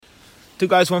Two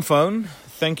Guys, One Phone.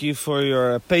 Thank you for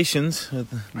your patience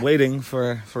waiting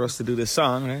for us to do this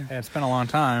song. Right? Yeah, it's been a long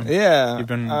time. Yeah. You've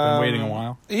been waiting a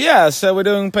while. Yeah, so we're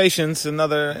doing Patience,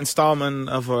 another installment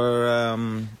of our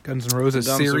Guns N' Roses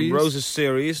Guns series. N' Roses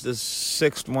series, the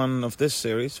sixth one of this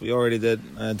series. We already did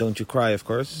Don't You Cry, of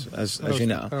course, as you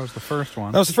know. That was the first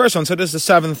one. That was the first one, so this is the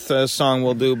seventh song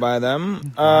we'll do by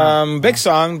them. Big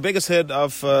song, biggest hit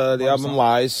of the album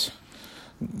Lies.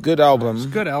 Good album. It's a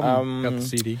good album. Got the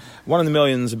CD. One in the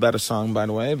Million is a better song, by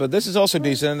the way. But this is also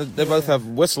decent. They both have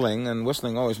whistling, and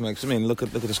whistling always makes... I mean, look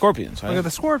at the Scorpions, right? Look at the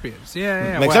Scorpions.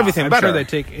 Yeah. Makes everything better. I'm sure they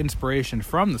take inspiration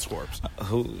from the Scorps.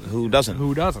 Who doesn't?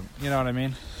 Who doesn't? You know what I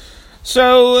mean?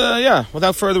 So, yeah,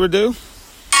 without further ado...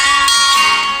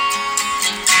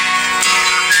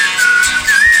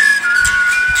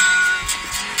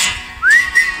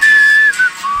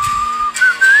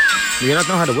 Do you not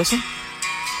know how to whistle?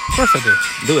 Of course I do.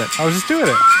 Do it. I was just doing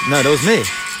it. No, that was me.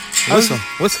 Whistle.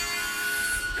 Whistle.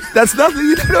 That's nothing.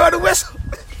 You don't know how to whistle.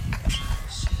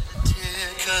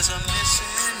 Cause I'm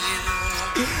missing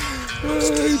you.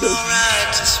 Still alright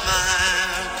to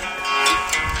smile.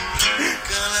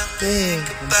 Gonna think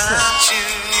about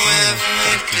you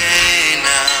every day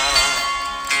now.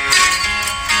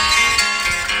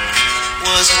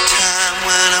 Was a time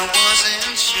when I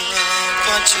wasn't sure,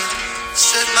 but you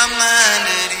set my mind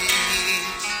at ease.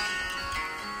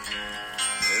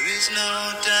 There is no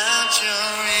doubt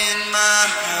you're in my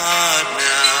heart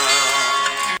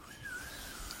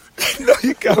now. No,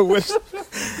 you can't whistle.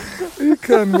 You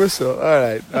can't whistle.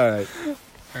 All right.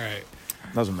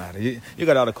 Doesn't matter. You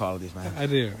got other qualities, man. I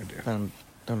do. Don't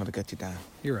let it get you down.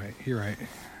 You're right.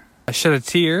 I shed a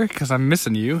tear because I'm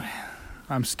missing you.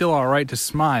 I'm still all right to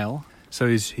smile. So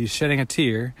he's shedding a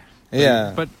tear.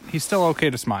 Yeah. But he's still okay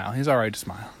to smile. He's all right to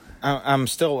smile. I'm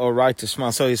still all right to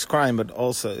smile. So he's crying, but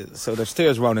also... So there's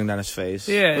tears rolling down his face.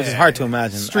 Yeah. Which is hard to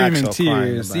imagine. Streaming Axl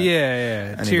crying tears. about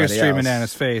Yeah. Tears streaming else. down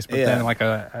his face, but then like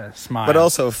a smile. But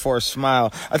also a forced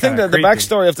smile. I think Kinda that the creepy.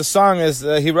 backstory of the song is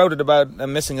he wrote it about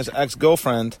missing his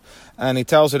ex-girlfriend, and he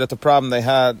tells her that the problem they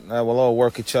had will all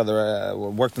work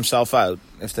themselves out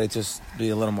if they just be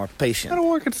a little more patient. It'll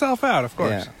work itself out, of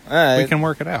course. Yeah. We can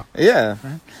work it out. Yeah.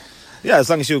 Right? Yeah,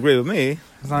 as long as you agree with me.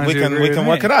 As long as we you can agree with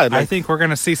work me. it out. I think we're going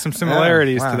to see some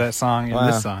similarities Wow. to that song in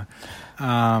this song.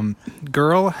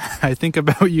 Girl, I think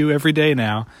about you every day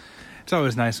now. It's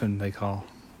always nice when they call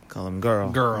him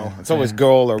girl. Girl. Yeah. It's always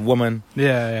girl or woman.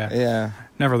 Yeah.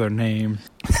 Never their name.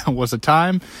 Was a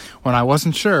time when I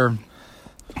wasn't sure,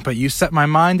 but you set my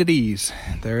mind at ease.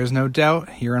 There is no doubt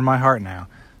you're in my heart now.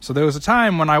 So there was a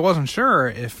time when I wasn't sure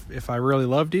if I really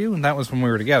loved you, and that was when we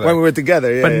were together. When we were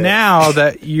together, yeah. But now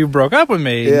that you broke up with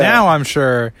me, now I'm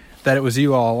sure that it was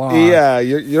you all along. Yeah,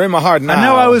 you're in my heart now. I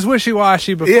know I was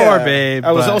wishy-washy before, babe.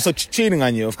 I was also cheating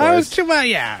on you, of course. I was too much,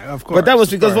 yeah, of course. But that was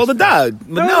because of all the doubt.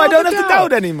 But now I don't have the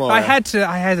doubt anymore. I had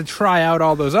to try out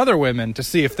all those other women to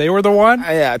see if they were the one.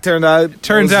 Yeah, it turned out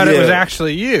it was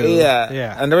actually you.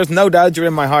 Yeah. And there is no doubt you're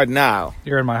in my heart now.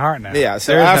 You're in my heart now. Yeah,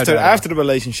 so after the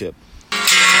relationship.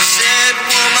 Said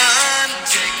woman,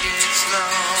 take it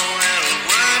slow, it'll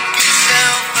work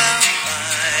itself out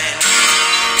fine.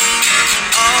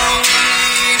 All we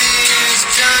need is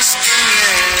just a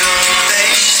little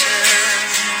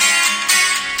patience.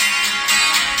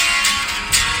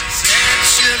 Said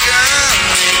sugar,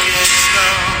 make it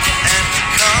slow, and we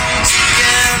come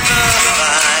together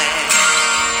fine.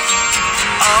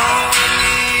 All we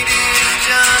need is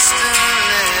just a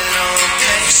little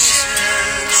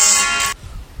patience.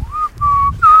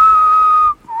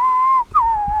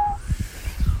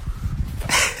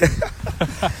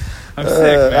 I'm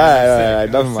sick,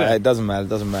 man. All right. It doesn't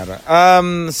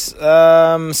matter.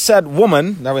 Said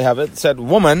woman, there we have it. Said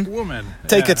woman,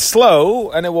 take it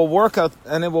slow, and it will work out,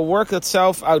 and it will work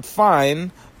itself out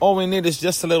fine. All we need is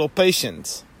just a little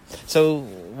patience. So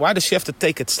why does she have to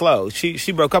take it slow?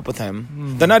 She broke up with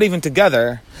him. They're not even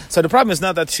together. So the problem is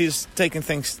not that she's taking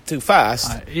things too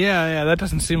fast. Yeah, that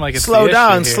doesn't seem like it's Slow the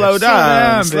down. issue here.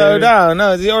 Slow down.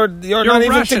 No, you're not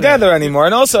even rushing together it. anymore.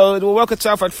 And also, it will work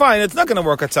itself out fine. It's not going to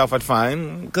work itself out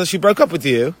fine because she broke up with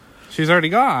you. She's already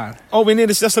gone. All we need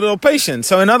is just a little patience.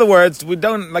 So in other words, I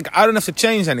don't have to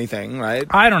change anything, right?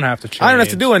 I don't have to change. I don't have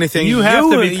to do anything. You have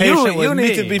to be patient with You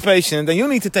need to be patient, and you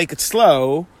need to take it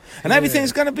slow. And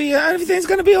everything's gonna be all right. It's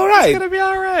gonna be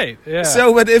all right. Yeah.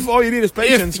 So, but if all you need is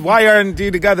patience, why aren't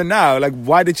you together now? Like,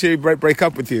 why did she break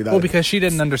up with you? Though? Well, because she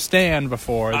didn't understand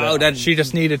before that she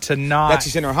just needed to not that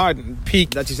she's in her heart,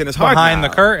 peek that she's in his heart behind now.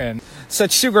 the curtain.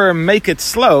 said sugar make it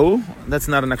slow. That's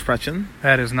not an expression.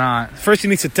 That is not. First, you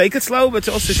need to take it slow, but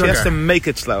also she has Sugar. to make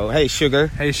it slow. Hey, sugar.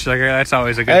 Hey, sugar, that's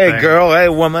always a good Hey, thing. girl. Hey,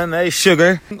 woman. Hey,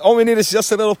 sugar. All we need is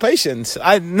just a little patience.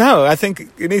 I think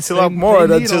it needs a lot They more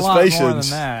than need just a lot patience. more than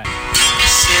that.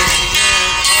 Sit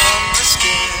here on the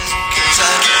stairs, 'cause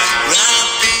I'd rather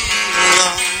be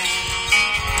alone.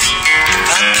 If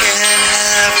I can't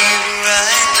have you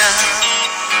right now,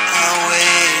 I'll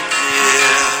wait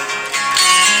here.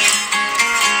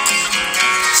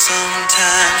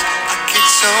 Sometimes I get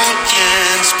so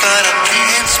tense, but I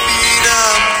can't speed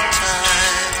up the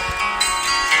time.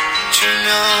 But you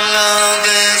know, love,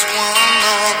 there's one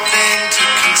more thing to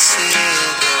consider.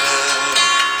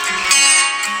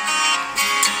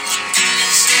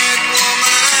 Said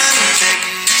woman, take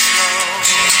it slow.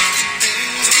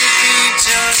 Things will be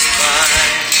just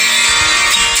fine.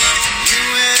 You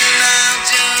and I'll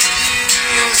just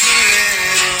use a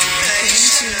little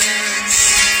patience.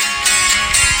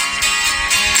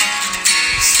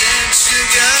 Said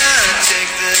sugar,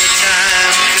 take the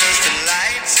time, 'cause the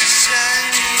lights are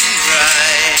shining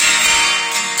bright.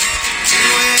 You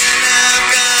and I've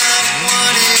got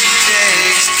what it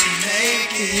takes to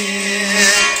make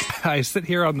it. I sit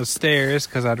here on the stairs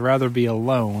because I'd rather be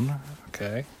alone.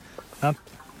 Okay.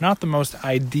 Not the most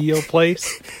ideal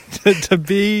place to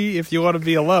be if you want to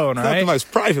be alone, It's right? not the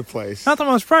most private place. Not the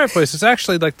most private place. It's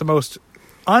actually like the most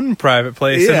unprivate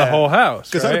place in the whole house.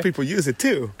 Because right? other people use it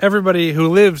too. Everybody who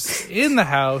lives in the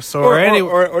house or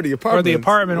the apartment. or the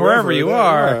apartment, wherever you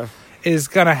are, is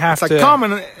gonna have It's to. a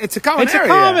common area. It's a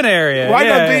common area, Why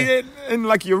yeah. not be in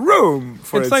like your room,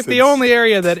 for It's instance? like the only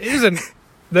area that is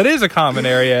a common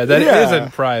area that Yeah.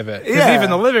 isn't private. Because Yeah. even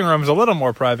the living room's a little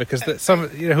more private because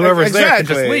whoever's there can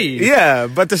just leave. Yeah,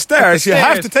 but the stairs, you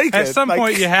have to take At it. some Like,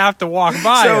 point, you have to walk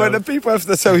by. So him. and the people have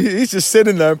to. So he's just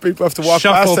sitting there, and people have to walk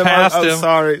Shuffle past him. past him.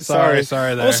 Sorry.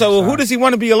 Sorry there. Also, Sorry. who does he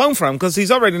want to be alone from? Because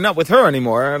he's already not with her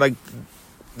anymore. Like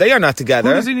they are not Who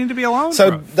together. does he need to be alone So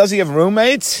from? does he have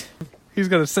roommates? He's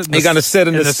gonna sit. He's gonna sit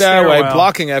in the stairway, stairwell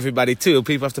blocking everybody too.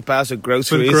 People have to pass with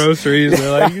groceries. with groceries.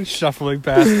 They're like shuffling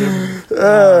past him.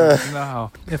 No,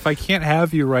 if I can't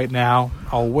have you right now,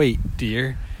 I'll wait,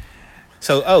 dear.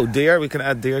 So, dear, we can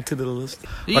add dear to the list.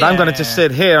 But I'm gonna just Yeah.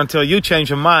 sit here until you change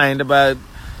your mind about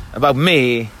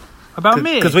me. About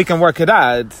me. Because we can work it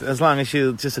out as long as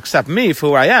you just accept me for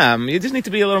who I am. You just need to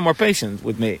be a little more patient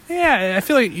with me. Yeah, I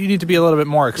feel like you need to be a little bit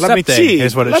more Let me accepting. cheat.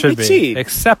 Is what it Let should me be. cheat.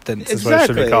 Acceptance is what it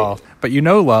should be Exactly. called. But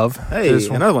love. Hey, there's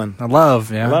another one.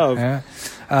 Love, yeah. Love.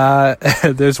 Yeah.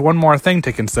 There's one more thing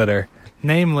to consider.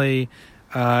 Namely,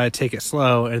 take it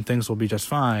slow and things will be just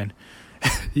fine.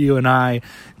 You and I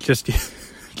just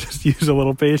use a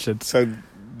little patience. So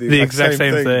The exact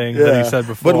same thing that he said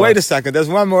before. But wait a second, there's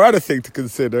one more other thing to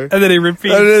consider. And then he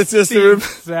repeats And it's just the a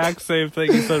exact same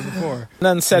thing he said before. And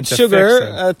then said, To sugar,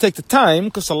 fix it. take the time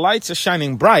because the lights are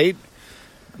shining bright.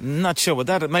 Not sure what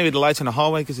that is. Maybe the lights in the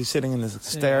hallway because he's sitting in the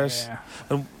stairs.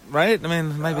 Yeah. Right? I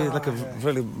mean, maybe like a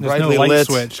really There's brightly no light lit.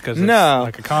 switch because No.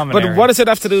 it's like a common But area. what does it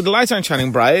have to do? The lights aren't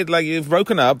shining bright. Like you've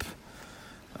broken up.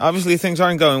 Obviously, things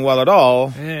aren't going well at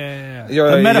all. Yeah.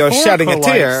 You're metaphorical shedding a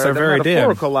tear. lights are The very dim.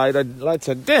 metaphorical lights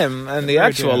are dim, and the very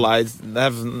actual dim. lights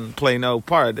play no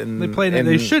part.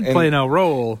 They should play no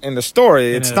role. in the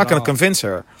story. in It's it not at going to all. convince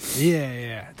her.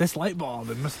 Yeah. This light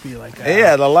bulb, it must be like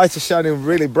Yeah, the lights are shining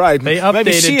really bright. They Maybe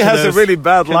updated she to has those- a really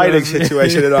bad to lighting those-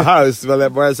 situation in her house,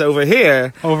 whereas over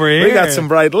here, over here. we got some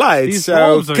bright lights. These So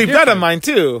bulbs are keep that in different. mind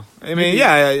too. I mean, Maybe-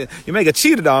 yeah, you may get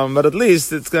cheated on, but at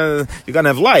least you're gonna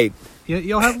have light.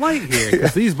 You'll have light here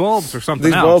because these bulbs are something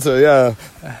These else. bulbs are,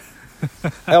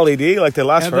 LED, like they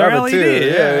last Yeah, they're forever LED, too.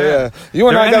 yeah. You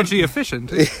and They're I got energy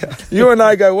efficient. you and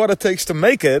I got what it takes to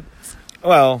make it.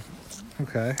 Well,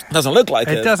 Okay. doesn't look like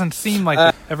it. It doesn't seem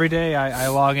like every day I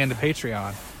log into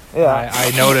Patreon. Yeah.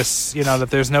 I notice, that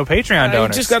there's no Patreon You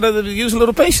donors. just gotta use a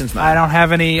little patience, man. I don't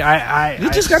have any. You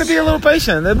just gotta be a little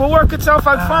patient. It will work itself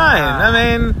out fine.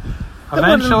 I mean,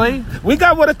 Eventually. we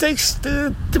got what it takes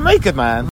to make it, man.